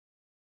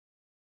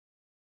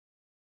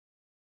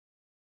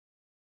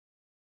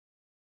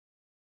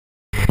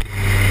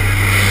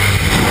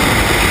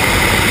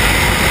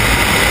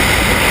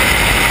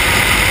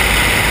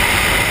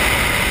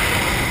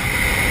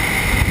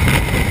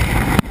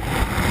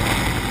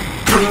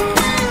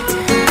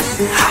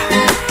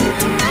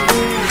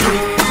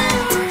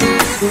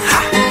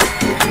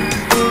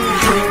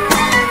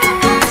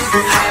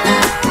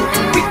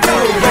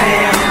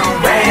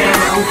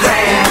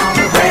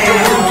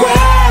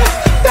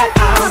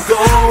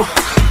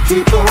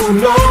People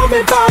know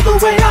me by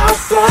the way I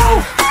flow.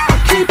 I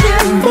keep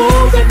it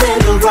moving in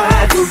the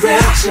right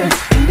direction,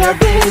 and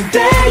every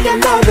day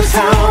you know that's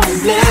how I'm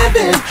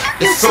living.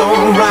 It's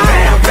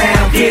alright.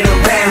 Round, get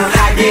around,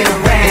 I get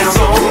around. It's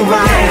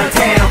alright.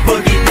 Downtown,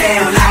 boogie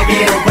down, I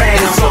get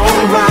around. It's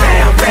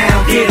alright.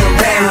 Round, get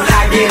around,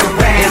 I get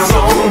around. It's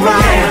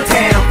alright.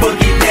 Downtown,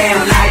 boogie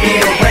down, I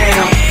get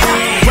around.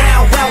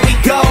 Round we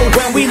go,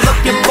 when we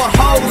looking for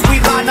hoes, we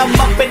line them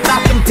up and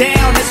knock them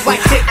down. It's like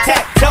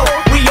tic-tac-toe.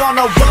 We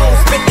on a roll,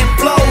 spitting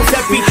flows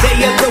every day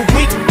of the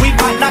week. We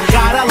might not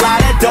got a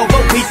lot of dough,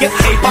 but we get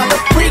paid by the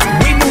freak.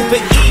 We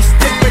moving east,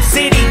 different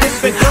city,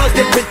 different girls,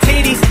 different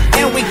titties,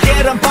 and we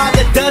get them by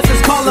the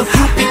dozens, call them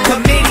groupie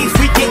committees.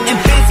 We getting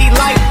busy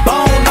like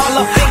Bone,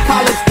 all up in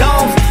college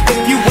domes.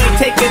 If you ain't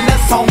taking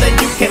us home, then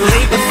you can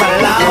leave us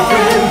alone.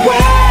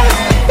 Everywhere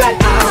that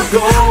I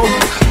go,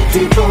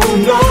 people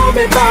know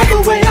me by the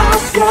way I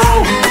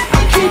flow.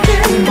 I keep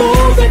it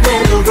moving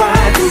in the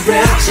right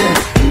direction,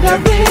 and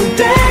every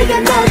day you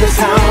know that's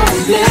how I'm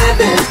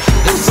living.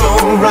 It's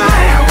alright.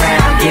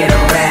 Round, get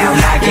around,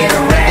 I get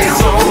around.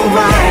 It's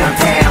alright.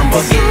 Downtown,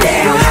 boogie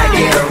down, I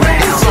get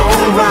around. It's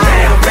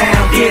alright.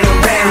 Round, get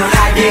around,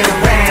 I get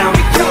around.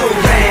 We go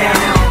round.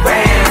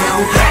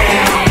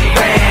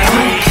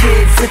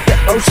 Kids at the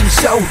ocean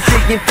show,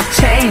 digging for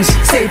change,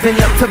 saving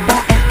up to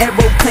buy an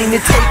aeroplane to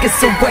take us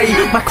away.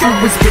 My crew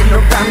has been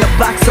around the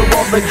block, so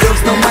all the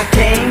girls know my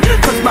game.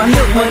 Plus my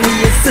milk money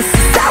is just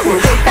a sour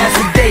way past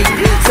the date.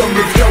 So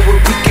let's go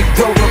where we could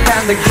grow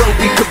around the globe.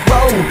 We could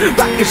roll,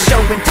 rock a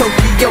show in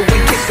Tokyo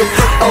and kick it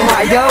from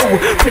Ohio.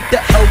 Put the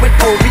O in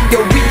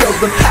Oreo, Rio,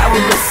 the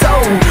power of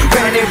soul.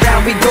 Round and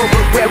round we go,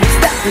 but where we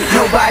stop,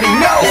 nobody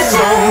knows. It's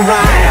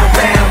alright.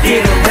 Round,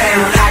 get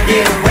around, I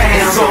get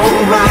around. It's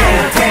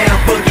alright. Downtown,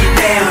 boogie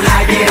down, I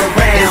get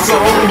around. It's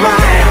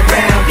alright.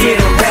 Round, get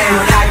around,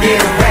 I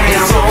get around.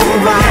 It's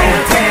alright.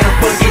 Downtown,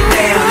 boogie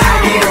down, I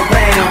get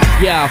around.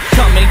 Yo,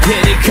 come and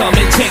get it, come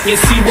and check and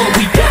see what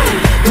we got.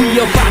 We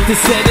about to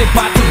set it,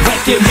 about to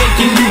wreck it,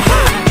 making you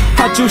hot.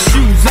 Out your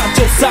shoes, out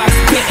your socks,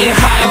 getting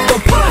high off the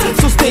pot.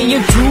 So stay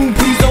in tune,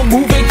 please don't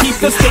move and keep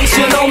the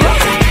station on lock.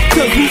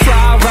 Cause we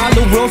fly around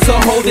the world, so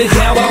hold it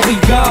down while we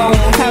gone.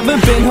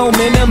 Haven't been home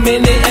in a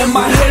minute and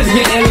my hair's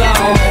getting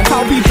long.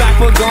 I'll be back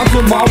for gone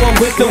tomorrow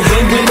with the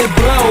wind when it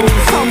blows.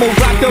 I'ma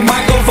rock the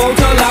microphone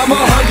till I'm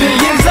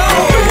 100 years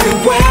old.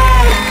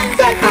 Everywhere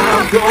that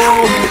I go,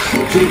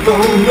 people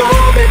know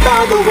me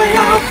by the way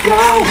I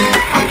flow.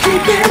 I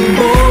keep it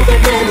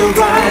moving in the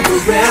right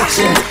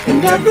direction, and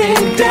every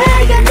day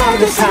you know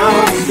that's how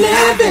I'm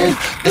living.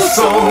 It's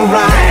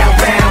alright.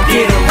 Round,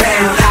 get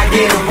around, I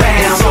get around.